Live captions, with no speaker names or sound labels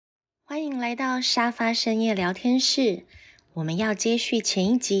欢迎来到沙发深夜聊天室，我们要接续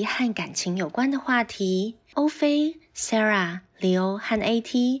前一集和感情有关的话题。欧菲、Sarah、李欧和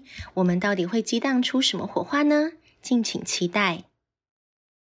AT， 我们到底会激荡出什么火花呢？敬请期待。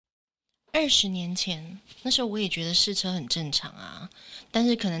20年前，那时候我也觉得试车很正常啊，但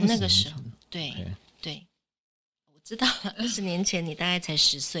是可能那个时候，对，我知道了。20年前你大概才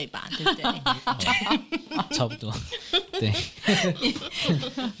10岁吧，对不对？差不多，对。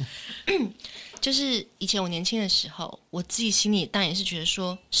就是以前我年轻的时候，我自己心里当然也是觉得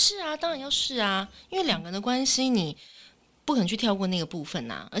说，是啊，当然要是啊，因为两个人的关系，你不可能去跳过那个部分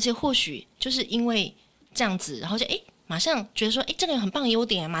啊。而且或许就是因为这样子，然后就马上觉得说，这个人很棒的优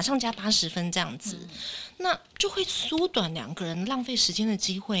点，马上加80分这样子，那就会缩短两个人浪费时间的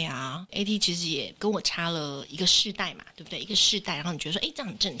机会啊。AT 其实也跟我差了一个世代嘛，对不对？一个世代，然后你觉得说，这样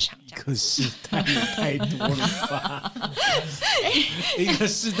很正常，这样。一个世代太多了吧？一个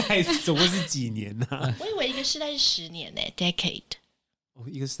世代总共是几年呢？我以为一个世代是10年呢，decade。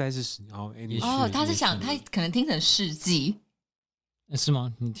一个世代是10年他是想他可能听成世纪。是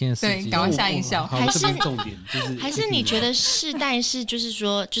吗？你听的世纪？对，赶快吓一笑。还是重点就是还是你觉得世代是就是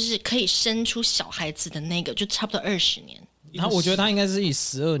说就是可以生出小孩子的那个，就差不多20年。然后我觉得他应该是以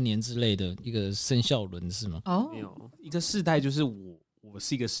12年之类的一个生肖轮是吗？没有，一个世代就是我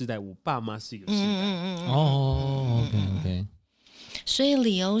是一个世代，我爸妈是一个世代。OK。所以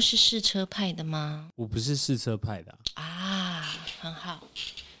李欧是试车派的吗？我不是试车派的啊，很好，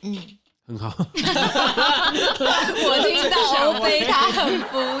很好。我听到欧菲他很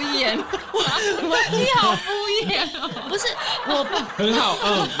敷衍，你好敷衍哦。不是我很好，好，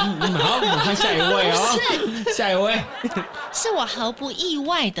我们看下一位哦。下一位是我毫不意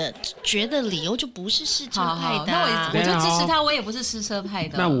外的觉得李欧就不是试车派的。那我就支持他，我也不是试车派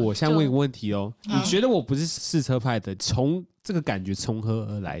的。那我先问一个问题哦，你觉得我不是试车派的，从这个感觉从何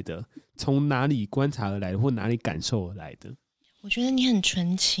而来的？从哪里观察而来的，或哪里感受而来的？我觉得你很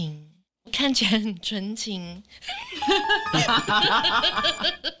纯情。看起来很纯情，不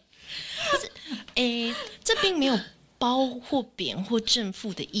是，这并没有褒或贬或正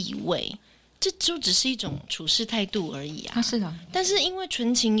负的意味，这就只是一种处事态度而已啊。是的，但是因为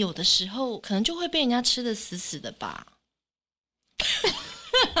纯情有的时候可能就会被人家吃得死死的吧。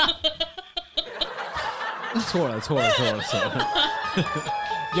错了。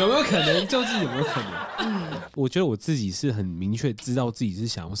有没有可能？就是有没有可能？我觉得我自己是很明确知道自己是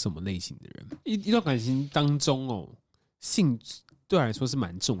想要什么类型的人。一段感情当中性对我来说是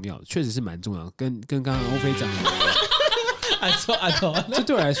蛮重要的，确实是蛮重要的。跟刚刚欧菲讲的，就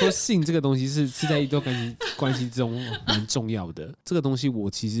对我来说，性这个东西是在一段关系之中蛮重要的。这个东西我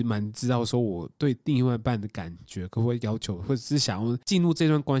其实蛮知道，说我对另外一半的感觉，可不可以要求，或者是想要进入这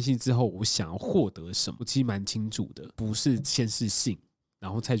段关系之后，我想要获得什么，我其实蛮清楚的，不是先是性。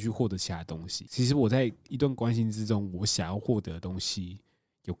然后再去获得其他东西。其实我在一段关系之中，我想要获得的东西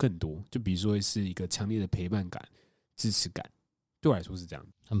有更多，就比如说是一个强烈的陪伴感、支持感，对我来说是这样。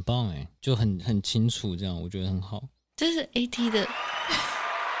很棒就很清楚，这样我觉得很好。这是 AT 的。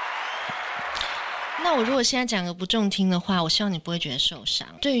那我如果现在讲个不中听的话，我希望你不会觉得受伤。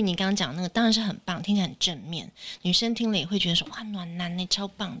对于你刚刚讲那个，当然是很棒，听起来很正面，女生听了也会觉得说哇暖男呢，超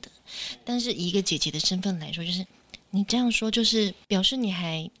棒的。但是以一个姐姐的身份来说，就是你这样说，就是表示你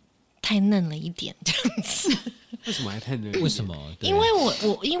还太嫩了一点，这样子。为什么还太嫩？为什么？因为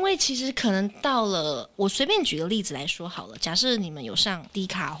因为其实可能到了，我随便举个例子来说好了。假设你们有上 D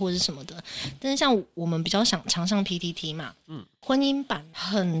卡或者什么的，但是像我们比较常上 PTT 嘛，婚姻版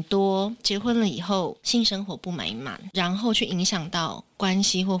很多结婚了以后性生活不美满，然后去影响到关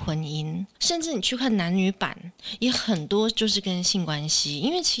系或婚姻，甚至你去看男女版也很多就是跟性关系，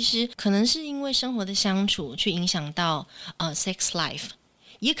因为其实可能是因为生活的相处去影响到sex life。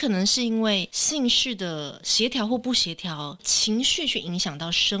也可能是因为性事的协调或不协调，情绪去影响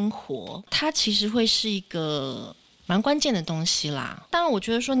到生活，它其实会是一个蛮关键的东西啦。当然我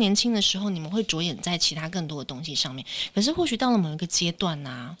觉得说年轻的时候你们会着眼在其他更多的东西上面，可是或许到了某一个阶段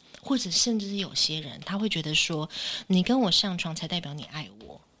啊，或者甚至是有些人他会觉得说你跟我上床才代表你爱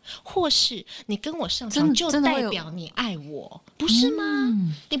我，或是你跟我上床就代表你爱我，不是吗？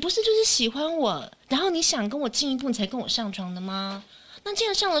你不是就是喜欢我，然后你想跟我进一步你才跟我上床的吗？那既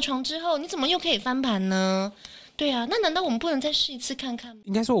然上了床之后，你怎么又可以翻盘呢？对啊，那难道我们不能再试一次看看吗？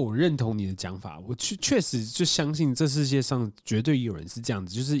应该说，我认同你的讲法，我确实就相信这世界上绝对有人是这样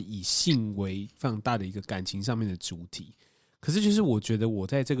子，就是以性为非常大的一个感情上面的主体。可是，就是我觉得我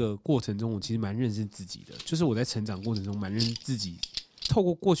在这个过程中，我其实蛮认识自己的，就是我在成长过程中蛮认识自己。透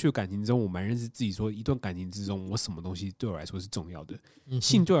过过去的感情中，我蛮认识自己，说一段感情之中，我什么东西对我来说是重要的，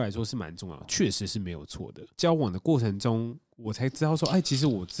性对我来说是蛮重要的，确实是没有错的。交往的过程中，我才知道说，其实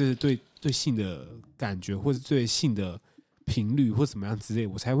我这对性的感觉，或者对性的频率或怎么样之类，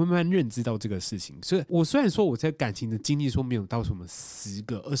我才会慢慢认知到这个事情。所以我虽然说我在感情的经历说没有到什么10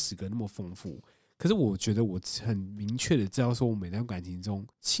个、20个那么丰富，可是我觉得我很明确的知道说，我每段感情中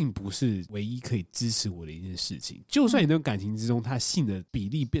性不是唯一可以支持我的一件事情。就算一段感情之中，它性的比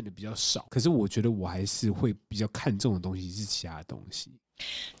例变得比较少，可是我觉得我还是会比较看重的东西是其他的东西。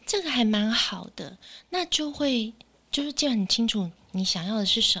这个还蛮好的，那就是既然很清楚你想要的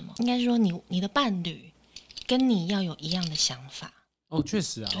是什么，应该说你的伴侣跟你要有一样的想法。确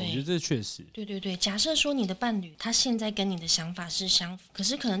实啊，我觉得这确实。对，假设说你的伴侣他现在跟你的想法是相符，可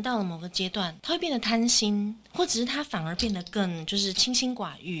是可能到了某个阶段，他会变得贪心，或者是他反而变得更就是清心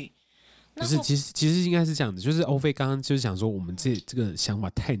寡欲。不是，其实应该是这样子，就是欧菲刚刚就是想说，我们这个想法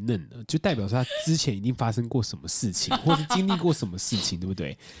太嫩了，就代表说他之前一定发生过什么事情，或是经历过什么事情，对不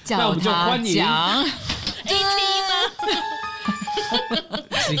对？那我们就欢迎 AT 吗？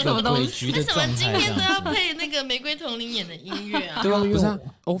是一个鬼局的状态。为什么今天都要配那个玫瑰童林演的音乐啊？对啊，不是啊，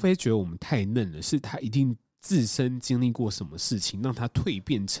欧菲觉得我们太嫩了，是他一定自身经历过什么事情，让他蜕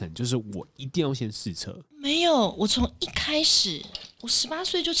变成就是我一定要先试车。没有，我从一开始，我18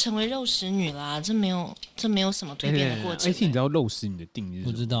岁就成为肉食女啦，这没有什么蜕变的过程。AT， 你知道肉食女的定义是什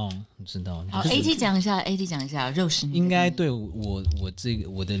么？不知道。好，AT 讲一下肉食女。应该对我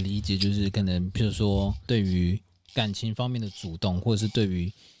的理解就是可能，比如说对于感情方面的主动，或者是对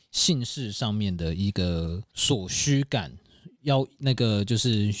于性事上面的一个所需感，要那个就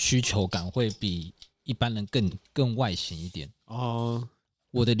是需求感会比一般人更外显一点。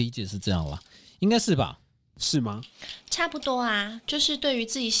我的理解是这样啦，应该是吧？是吗？差不多啊，就是对于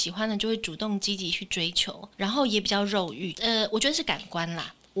自己喜欢的就会主动积极去追求，然后也比较肉欲。我觉得是感官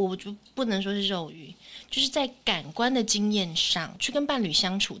啦，我就不能说是肉欲，就是在感官的经验上去跟伴侣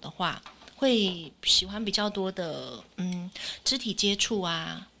相处的话，会喜欢比较多的肢体接触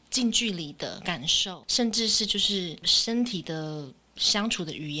啊，近距离的感受，甚至是就是身体的相处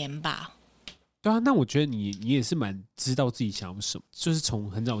的语言吧。对啊，那我觉得你也是蛮知道自己想要什么，就是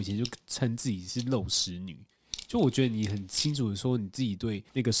从很早以前就称自己是肉食女。就我觉得你很清楚的说，你自己对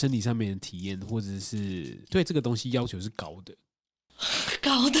那个身体上面的体验，或者是对这个东西要求是高的。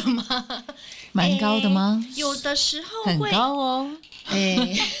高的吗？蛮高的吗？有的时候很高哦。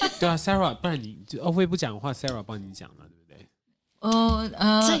对啊 ，Sarah， 不然你欧菲不讲的话 ，Sarah 帮你讲了，对不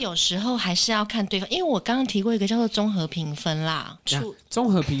对？这有时候还是要看对方，因为我刚刚提过一个叫做综合评分啦。综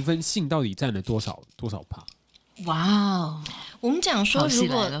合评分性到底占了多少趴？哇哦！我们讲说，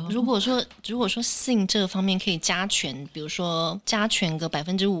如果说性这个方面可以加权，比如说加权个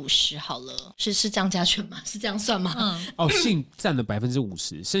50%好了，是这样加权吗？是这样算吗？性占了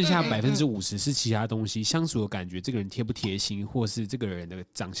50%，剩下50%是其他东西，相处的感觉，这个人贴不贴心，或是这个人的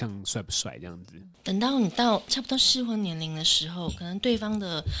长相帅不帅，这样子。等到你到差不多适婚年龄的时候，可能对方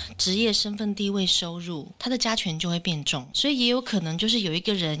的职业、身份、地位、收入，他的加权就会变重，所以也有可能就是有一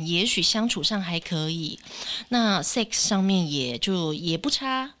个人，也许相处上还可以，那 sex 上面也不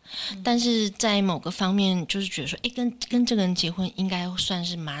差，但是在某个方面就是觉得说，跟这个人结婚应该算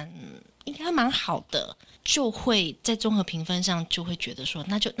是应该蛮好的，就会在综合评分上就会觉得说，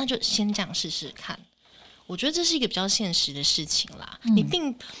那就先这样试试看。我觉得这是一个比较现实的事情啦。你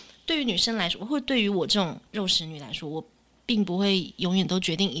并对于女生来说，或对于我这种肉食女来说，我并不会永远都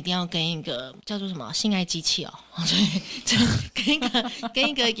决定一定要跟一个叫做什么性爱机器对，跟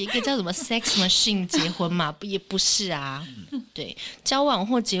一个叫什么 sex machine 结婚嘛，也不是啊。对，交往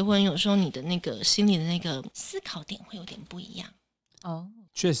或结婚，有时候你的那个心里的那个思考点会有点不一样。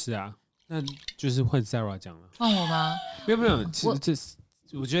确实啊，那就是换 Sarah 讲了。换我吗？没有，其实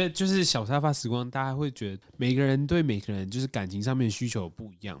我觉得就是小沙发时光，大家会觉得每个人对每个人就是感情上面的需求不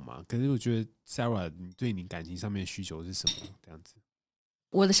一样嘛。可是我觉得 Sarah， 你对你感情上面的需求是什么？这样子，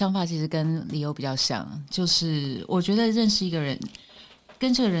我的想法其实跟理由比较像，就是我觉得认识一个人，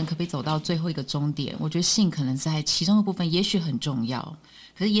跟这个人可不可以走到最后一个终点，我觉得性可能在其中的部分也许很重要，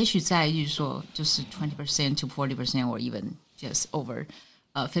可是也许在于说就是 20% to 40% or even just over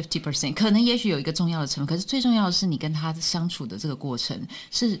 50%， 可能也许有一个重要的成分，可是最重要的是你跟他相处的这个过程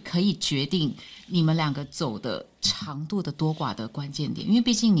是可以决定你们两个走的长度的多寡的关键点，因为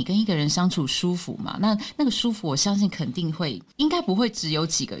毕竟你跟一个人相处舒服嘛，那个舒服我相信肯定应该不会只有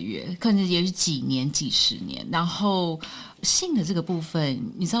几个月，可能也是几年几十年。然后性的这个部分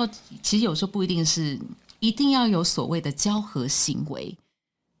你知道，其实有时候不一定是一定要有所谓的交合行为，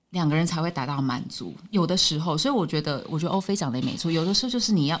两个人才会达到满足。有的时候，所以我觉得欧菲讲的也没错。有的时候就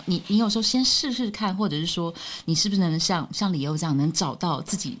是你有时候先试试看，或者是说你是不是能像李欧这样，能找到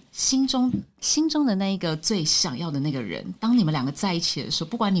自己心中的那一个最想要的那个人。当你们两个在一起的时候，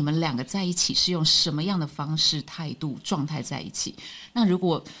不管你们两个在一起是用什么样的方式、态度、状态在一起，那如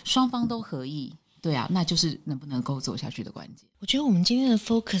果双方都合意，对啊，那就是能不能够走下去的关键。我觉得我们今天的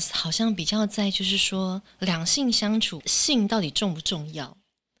focus 好像比较在就是说两性相处，性到底重不重要？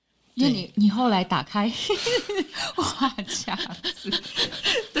因为你后来打开话匣子，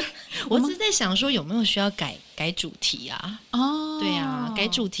对，我只是在想说有没有需要改主题啊？哦，对啊，改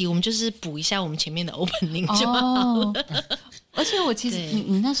主题我们就是补一下我们前面的 opening 就好了。而且我其实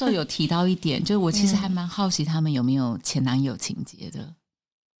你那时候有提到一点，就是我其实还蛮好奇他们有没有前男友情节的。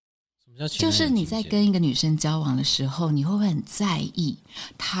就是你在跟一个女生交往的时候，你会不会很在意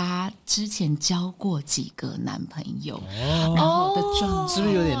她之前交过几个男朋友，然后的状态，是不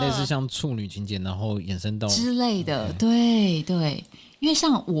是有点类似像处女情节，然后衍生到之类的？对对，因为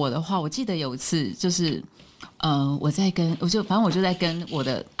像我的话，我记得有一次就是我在跟我就在跟我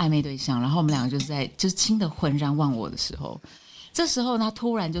的暧昧对象，然后我们两个就是亲得浑然忘我的时候。这时候他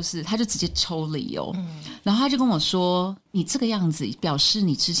突然他就直接抽离哦，然后他就跟我说：“你这个样子表示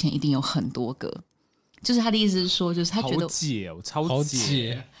你之前一定有很多个。”就是他的意思是说，就是他觉得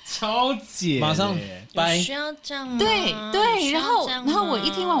超解，马上掰，需要这样吗？对对，然后我一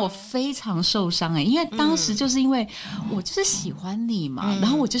听完我非常受伤因为当时就是因为我就是喜欢你嘛，然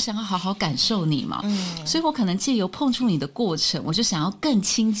后我就想要好好感受你嘛，所以我可能借由碰触你的过程，我就想要更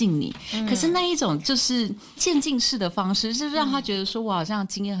亲近你。可是那一种就是渐进式的方式，就是让他觉得说我好像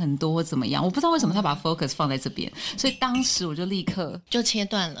经验很多或怎么样，我不知道为什么他把 focus 放在这边，所以当时我就立刻就切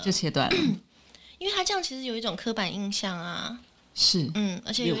断了。因为他这样其实有一种刻板印象啊，是，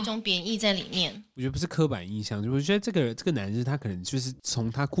而且有一种贬义在里面。我觉得不是刻板印象，我觉得这个男生他可能就是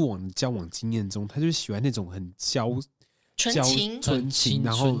从他过往的交往经验中，他就喜欢那种很纯情，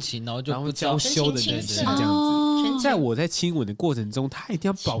然后娇羞的人这样子。在我在亲吻的过程中，他一定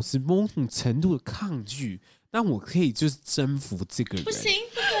要保持某种程度的抗拒，让我可以就是征服这个人。不行，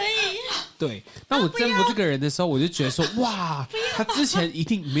不可以。对，当我征服这个人的时候，我就觉得说，哇，他之前一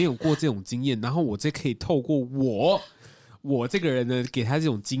定没有过这种经验，然后我这可以透过我这个人呢，给他这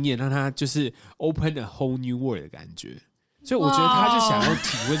种经验，让他就是 open a whole new world 的感觉。所以我觉得他就想要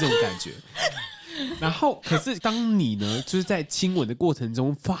体会这种感觉。然后，可是当你呢，就是在亲吻的过程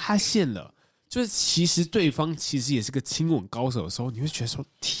中发现了，就是其实对方其实也是个亲吻高手的时候，你会觉得说，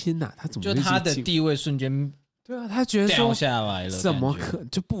天哪，他怎么就他的地位瞬间。对啊，他觉得说掉下来了，怎么可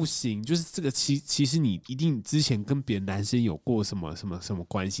就不行？就是这个其实你一定之前跟别的男生有过什么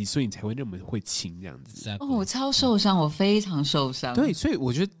关系，所以你才会那么会亲这样子。我超受伤，我非常受伤。对，所以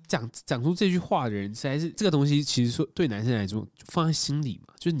我觉得讲出这句话的人，实在是这个东西，其实说对男生来说，就放在心里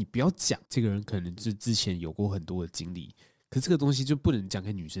嘛。就是你不要讲，这个人可能是之前有过很多的经历，可是这个东西就不能讲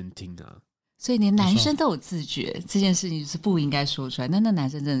给女生听啊。所以连男生都有自觉，这件事情是不应该说出来。那男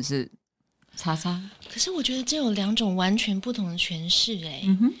生真的是。叉叉，可是我觉得这有两种完全不同的诠释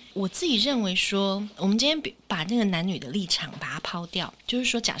我自己认为说，我们今天把那个男女的立场把它抛掉，就是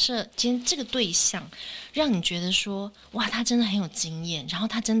说，假设今天这个对象让你觉得说，哇，他真的很有经验，然后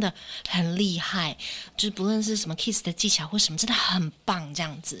他真的很厉害，就是不论是什么 kiss 的技巧或什么，真的很棒这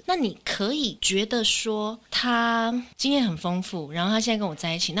样子，那你可以觉得说他经验很丰富，然后他现在跟我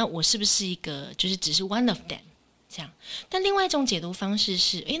在一起，那我是不是一个就是只是 one of them？这样，但另外一种解读方式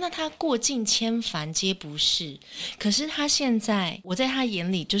是，那他过尽千帆皆不是，可是他现在我在他眼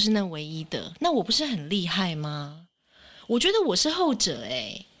里就是那唯一的，那我不是很厉害吗？我觉得我是后者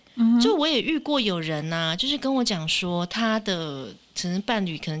就我也遇过有人啊，就是跟我讲说他的可能伴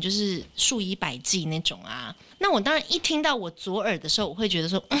侣可能就是数以百计那种啊，那我当然一听到我左耳的时候，我会觉得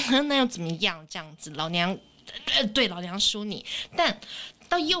说，那又怎么样？这样子，老娘对老娘输你。但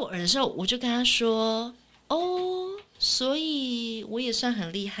到右耳的时候，我就跟他说。所以我也算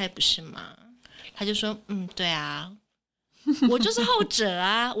很厉害，不是吗？他就说，对啊，我就是后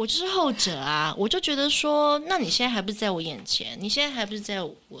者啊，我就觉得说，那你现在还不是在我眼前，你现在还不是在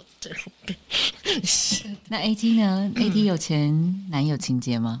我的那 AT 呢？AT 有前男友情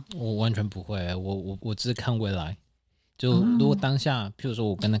节吗？我完全不会，我只是看未来。就如果当下，譬如说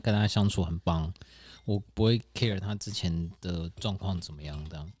我跟他相处很棒。我不会 care 他之前的状况怎么样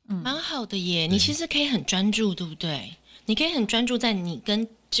的，蛮好的耶。你其实可以很专注，对不对？你可以很专注在你跟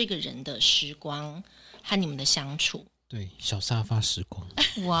这个人的时光和你们的相处。对，小沙发时光。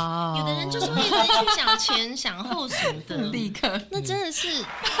哇，有的人就是会一直去想前想后什么的，立刻，那真的是。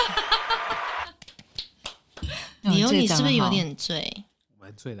你是不是有点醉？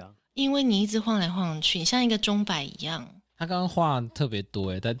蛮醉的因为你一直晃来晃去，你像一个钟摆一样。他刚刚话特别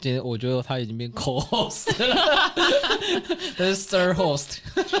多但今天我觉得他已经变 co-host 了，他是 third host。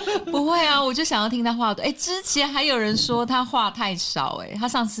不会啊，我就想要听他话多。之前还有人说他话太少，他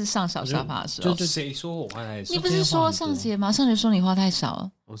上次上小沙发的时候，就谁说我话太少？你不是说上节吗？上节说你话太少，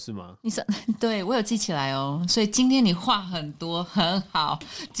是吗？对我有记起来哦，所以今天你话很多，很好，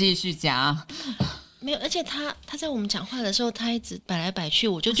继续讲。没有，而且他在我们讲话的时候，他一直摆来摆去，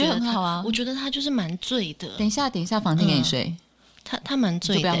我就觉得很好啊。我觉得他就是蛮醉的。等一下，房间给你睡。他蛮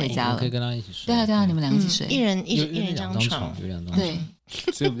醉的，就不要回家了。我可以跟他一起睡。对啊，你们两个一起睡，一人一张床，有2张床。对，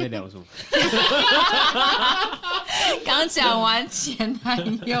所以我们在聊什么？刚讲完前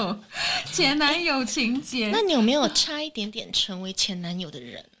男友情节。那你有没有差一点点成为前男友的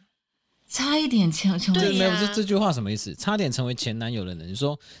人？差一点成为没有这句话什么意思？差点成为前男友的人，你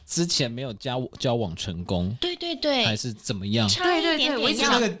说之前没有交往成功，对，还是怎么样？差一点点我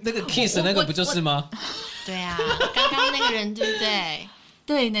那个 kiss 那个不就是吗？对啊，刚刚那个人对不对？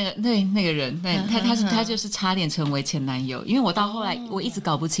对，那个人，对他就是差点成为前男友，因为我到后来我一直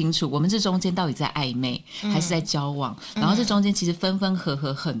搞不清楚，我们这中间到底在暧昧还是在交往，然后这中间其实分分合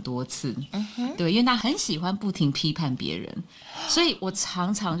合很多次，对，因为他很喜欢不停批判别人，所以我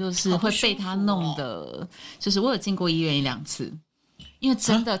常常就是会被他弄的，就是我有进过医院1-2次，因为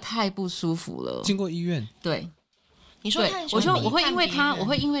真的太不舒服了。进过医院？对。你说我会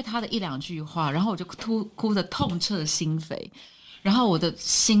因为他的1-2句话，然后我就哭得痛彻心扉。然后我的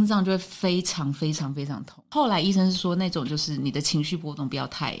心脏就会非常非常非常痛。后来医生是说那种就是你的情绪波动不要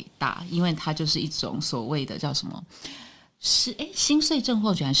太大，因为它就是一种所谓的叫什么心碎症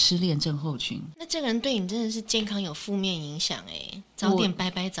候群还是失恋症候群。那这个人对你真的是健康有负面影响早点拜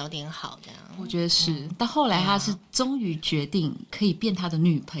拜早点好这样。我觉得是到后来他是终于决定可以变他的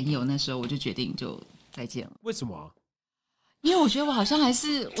女朋友，那时候我就决定就再见了。为什么？因为我觉得我好像还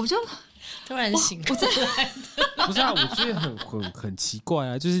是我就突然醒过来的，不是啊？我觉得很奇怪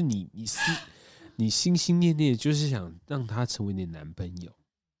啊，就是你心心念念就是想让他成为你的男朋友，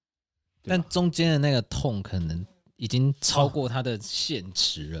但中间的那个痛可能已经超过他的限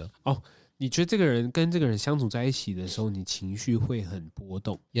值了。你觉得这个人跟这个人相处在一起的时候，你情绪会很波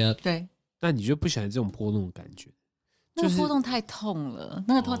动，对，那你就不喜欢这种波动的感觉？那个波动太痛了，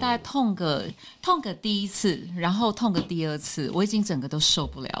那个痛大概痛个第一次，然后痛个第2次，我已经整个都受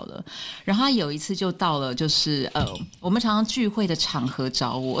不了了。然后他有一次就到了，就是我们常常聚会的场合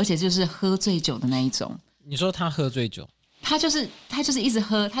找我，而且就是喝醉酒的那一种。你说他喝醉酒？他就是一直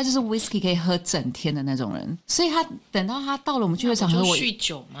喝，他就是 whisky 可以喝整天的那种人，所以他等到他到了我们聚会场合，我酗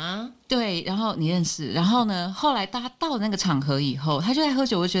酒吗？对，然后你认识，然后呢，后来他到了那个场合以后，他就在喝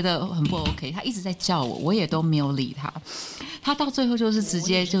酒，我就觉得很不 OK， 他一直在叫我，我也都没有理他。他到最后就是直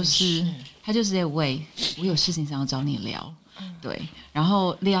接就是他就直接喂，我有事情想要找你聊，对，然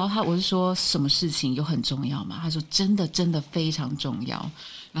后聊他，我是说什么事情有很重要吗？他说真的非常重要。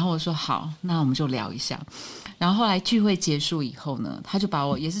然后我说好，那我们就聊一下。然后后来聚会结束以后呢，他就把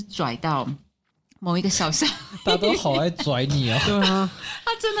我也是拽到某一个小巷，大家都好爱拽你啊！对啊，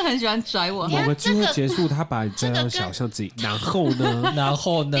他真的很喜欢拽我。某个聚会结束，他把你拽到小巷子里，然后呢？然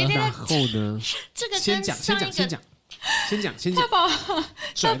后呢？这个先讲，他把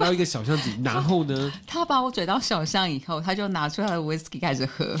拽到一个小巷子里，然后呢？他把我拽到小巷以后，他就拿出他的 whisky 开始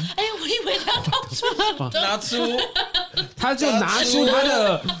喝。我以为他他就拿出他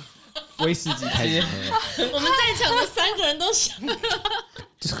的威士忌开始喝。我们在场的3个人都想到，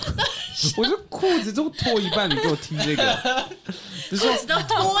我就裤子都脱一半，你给我听这个，裤子都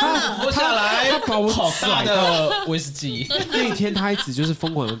脱了，脱下来，他把我好大的威士忌。那一天他一直就是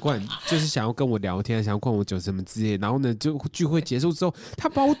疯狂的灌，就是想要跟我聊天，想要灌我酒什么之类的。然后呢，就聚会结束之后，他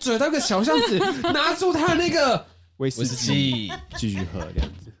把我拽到一个小巷子，拿出他那个威士忌，继续喝这样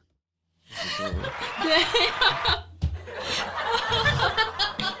子。对。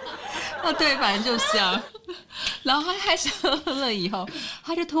对，反正就这样。然后他开始喝了以后，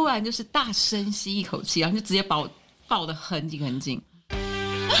他就突然就是大深吸一口气，然后就直接把我抱得很紧很紧。你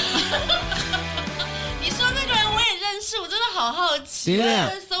说那个人我也认识，我真的好好奇。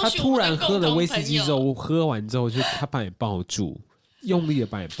他突然喝了威士忌之后，喝完之后就他把你抱住，用力的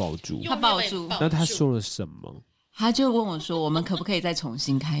把你抱住，他抱住。然后他说了什么？他就问我说：“我们可不可以再重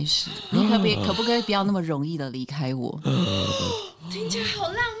新开始？你可不可以不要那么容易的离开我？”听起来好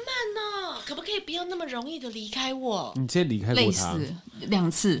浪漫哦！可不可以不要那么容易的离开我？你之前离开过他？类似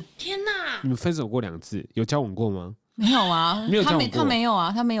2次。天哪！你们分手过2次，有交往过吗？没有啊，没有交往过。他没有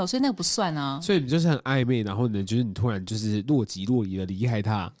啊，他没有，所以那个不算啊。所以你就是很暧昧，然后呢，就是你突然就是若即若离的离开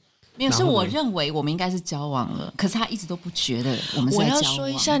他。没有，是我认为我们应该是交往了，可是他一直都不觉得我们是在交往。我要说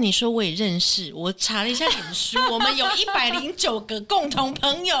一下，你说我也认识，我查了一下脸书，我们有109个共同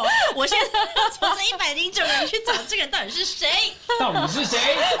朋友。我现在要从这109人去找这个人到底是谁？到底是谁？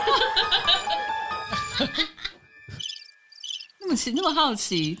那么好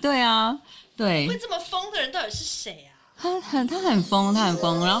奇，对啊，对，会这么疯的人到底是谁啊？他很疯，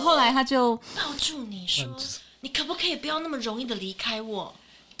然后后来他就抱住你说，你可不可以不要那么容易的离开我？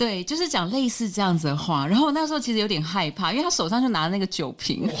对，就是讲类似这样子的话。然后我那时候其实有点害怕，因为他手上就拿那个酒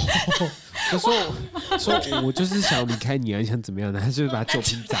瓶。他说我就是想离开你啊，你想怎么样呢？他就把酒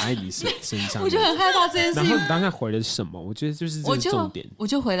瓶砸在你身上。我就很害怕这件事情。然后你当下回了什么？我觉得就是这个重点。我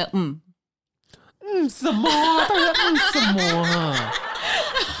就回了什么啊？到底要什么啊？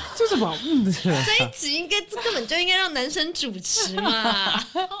这什么的？这一集根本就应该让男生主持嘛，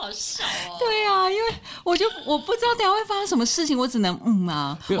好好笑哦。对啊，因为我不知道等一下会发生什么事情，我只能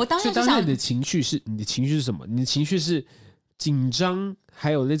我当时就想，你的情绪是什么？你的情绪是紧张，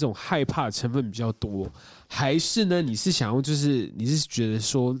还有那种害怕的成分比较多，还是呢？你是想要你是觉得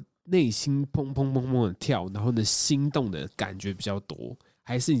说内心砰砰砰砰的跳，然后呢心动的感觉比较多？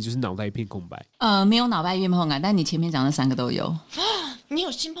还是你就是脑袋一片空白？没有脑袋一片空白，但你前面讲的3个都有。你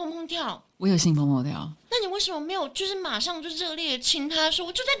有心砰砰跳？我有心砰砰跳。那你为什么没有就是马上就热烈的亲他说，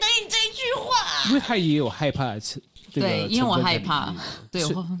我就在等你这一句话？因为他也有害怕的对，因为我害怕。对，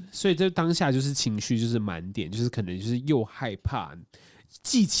所以这当下就是情绪就是满点，就是可能就是又害怕，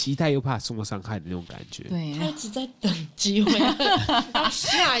既期待又怕受到伤害的那种感觉。对，他一直在等机会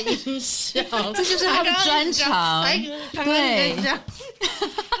下音效，这就是他的专长。对，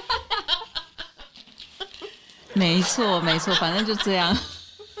没错，反正就这样。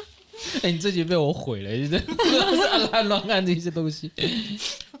你这集被我毁了，就是乱按这些东西。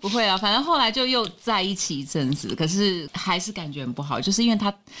不会啊，反正后来就又在一起一阵子，可是还是感觉很不好，就是因为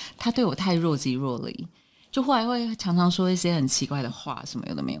他对我太若即若离，就后来会常常说一些很奇怪的话，什么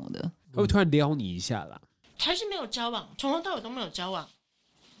有的没有的，会突然撩你一下啦。还是没有交往，从头到尾都没有交往。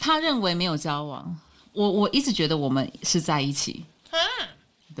他认为没有交往，我一直觉得我们是在一起啊。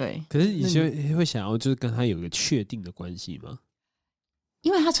对，可是你就会想要就是跟他有一个确定的关系吗？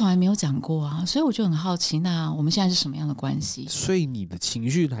因为他从来没有讲过啊，所以我就很好奇，那我们现在是什么样的关系？所以你的情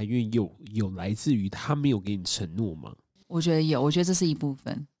绪来源有来自于他没有给你承诺吗？我觉得有，我觉得这是一部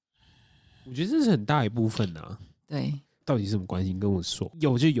分。我觉得这是很大一部分啊。对，到底是什么关系？你跟我说，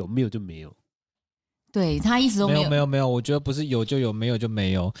有就有，没有就没有。对，他一直都没有，我觉得不是有就有，没有就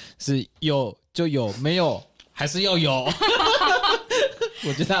没有，是有就有，没有还是要有。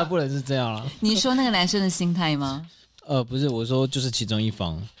我觉得他不能是这样啦。你说那个男生的心态吗？不是，我说就是其中一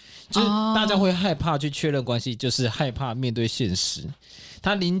方，就是大家会害怕去确认关系，就是害怕面对现实。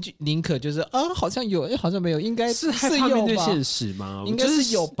他宁可就是好像有，好像没有，应该是害怕面对现实吗？应该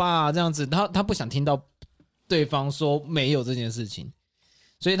是有吧，这样子。他不想听到对方说没有这件事情，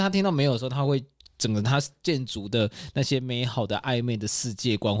所以他听到没有的时候，他会整个他建筑的那些美好的暧昧的世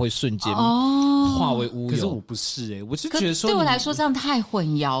界观会瞬间化为乌有。可是我不是我就觉得说对我来说这样太混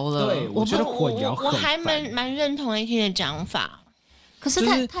淆了。对，我觉得混淆很我还蛮认同 AT 的讲法。可是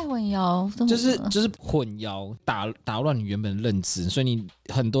太混淆，就是混淆打乱你原本的认知，所以你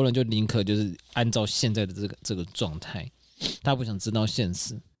很多人就宁可就是按照现在的这个状态，他不想知道现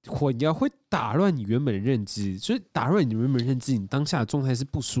实。混淆会打乱你原本的认知，所以打乱你原本的认知，你当下的状态是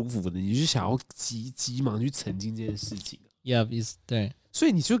不舒服的，你就想要急忙去澄清这件事情。对，所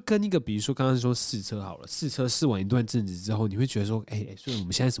以你就跟一个，比如说刚刚说试车好了，试车试完一段阵子之后，你会觉得说，所以我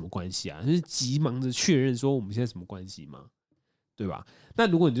们现在什么关系啊？就是急忙的确认说我们现在什么关系吗？对吧？那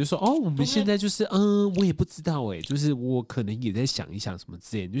如果你就说我们现在就是我也不知道就是我可能也在想一想什么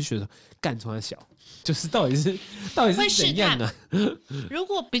之类的，你就觉得干穿小，就是到底是怎样呢？如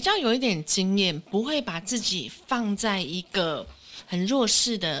果比较有一点经验，不会把自己放在一个很弱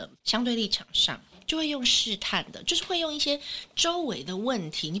势的相对立场上，就会用试探的，就是会用一些周围的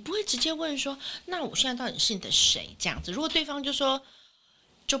问题，你不会直接问说，那我现在到底是你的谁这样子。如果对方就说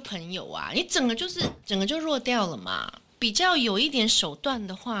就朋友啊，你整个就弱掉了嘛。比较有一点手段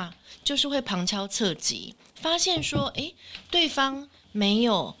的话，就是会旁敲侧击，发现说对方没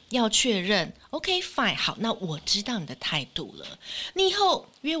有要确认 OK fine 好，那我知道你的态度了，你以后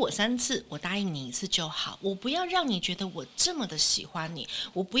约我3次，我答应你1次就好，我不要让你觉得我这么的喜欢你，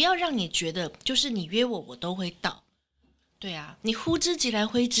我不要让你觉得就是你约我都会到。对啊，你呼之即来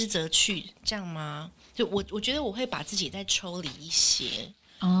挥之则去，这样吗？就我觉得我会把自己再抽离一些。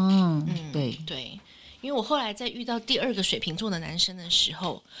对，因为我后来在遇到第2个水瓶座的男生的时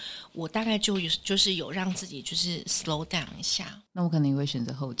候，我大概就是有让自己就是 slow down 一下。那我可能也会选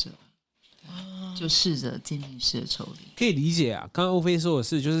择后者。就试着渐进式的抽离。可以理解啊。刚刚欧菲说的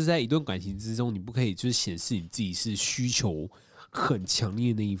是，就是在一段感情之中，你不可以就是显示你自己是需求很强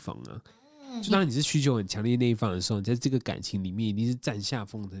烈的那一方啊。就当你是需求很强烈的那一方的时候，你在这个感情里面一定是占下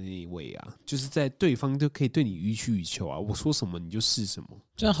风的那一位啊，就是在对方就可以对你予取予求啊，我说什么你就是什么，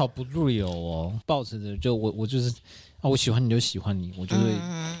这样好不real哦。抱持着就我就是啊，我喜欢你就喜欢你，我就会、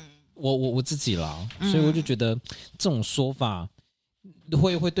我自己啦，所以我就觉得这种说法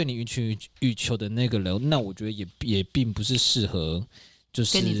会对你予取予求的那个人，那我觉得也并不是适合，就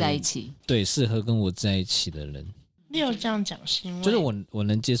是跟你在一起，对，适合跟我在一起的人。Leo这样讲是因为就是我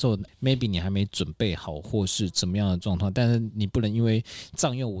能接受 ，maybe 你还没准备好，或是怎么样的状况，但是你不能因为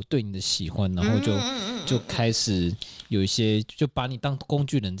仗用我对你的喜欢，然后就开始有一些就把你当工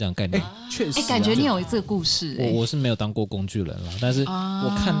具人这样概念。确实、啊，感觉你有这个故事、我是没有当过工具人啦，但是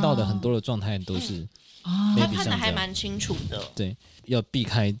我看到的很多的状态都是他看的还蛮清楚的。对，要避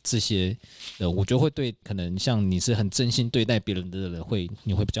开这些，我觉得会对可能像你是很真心对待别人的人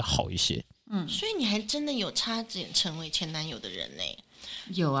你会比较好一些。所以你还真的有差点成为前男友的人呢？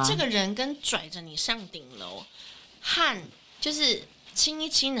有啊，这个人跟拽着你上顶楼，和就是亲一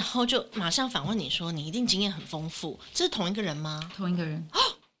亲，然后就马上反问你说你一定经验很丰富，这是同一个人吗？同一个人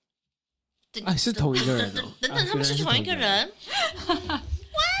哎，是同一个人哦。等等，他们是同一个人。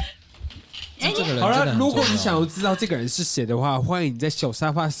这个人好了，真的很如果重要你想要知道这个人是谁的话，欢迎你在小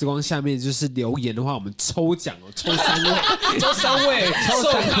沙发时光下面就是留言的话，我们抽奖哦，抽3位，抽3位，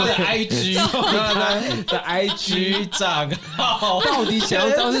送他的 IG， 送他的 IG 账号。到底想要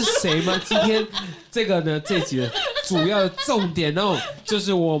知道是谁吗？今天这个呢，这集的主要的重点哦，就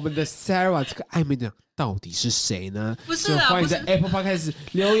是我们的 Sarah 这个暧昧的到底是谁呢？不是啊，欢迎在 Apple Podcast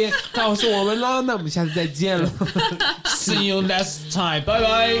留言告诉我们喽。那我们下次再见了 See you next time， 拜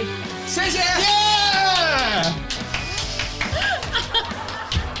拜，谢谢。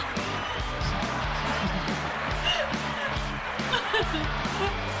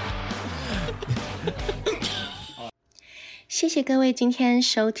谢谢各位今天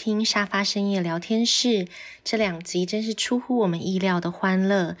收听沙发深夜聊天室，这2集真是出乎我们意料的欢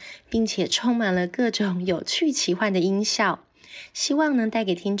乐，并且充满了各种有趣奇幻的音效，希望能带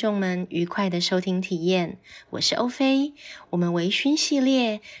给听众们愉快的收听体验。我是欧菲，我们微醺系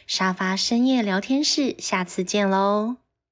列沙发深夜聊天室，下次见喽。